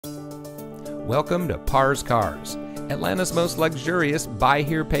Welcome to Parr's Cars, Atlanta's most luxurious buy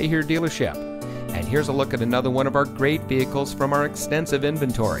here, pay here dealership. And here's a look at another one of our great vehicles from our extensive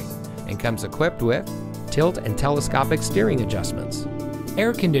inventory, and comes equipped with tilt and telescopic steering adjustments,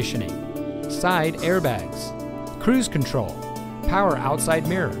 air conditioning, side airbags, cruise control, power outside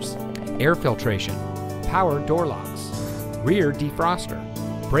mirrors, air filtration, power door locks, rear defroster,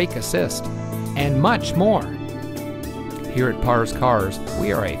 brake assist, and much more. Here at Parr's Cars,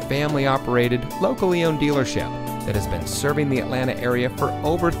 we are a family-operated, locally owned dealership that has been serving the Atlanta area for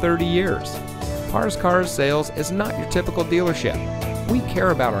over 30 years. Parr's Cars Sales is not your typical dealership. We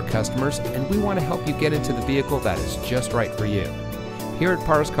care about our customers, and we want to help you get into the vehicle that is just right for you. Here at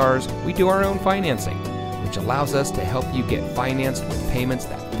Parr's Cars, we do our own financing, which allows us to help you get financed with payments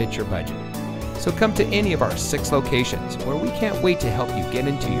that fit your budget. So come to any of our 6 locations, where we can't wait to help you get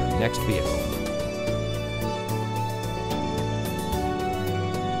into your next vehicle.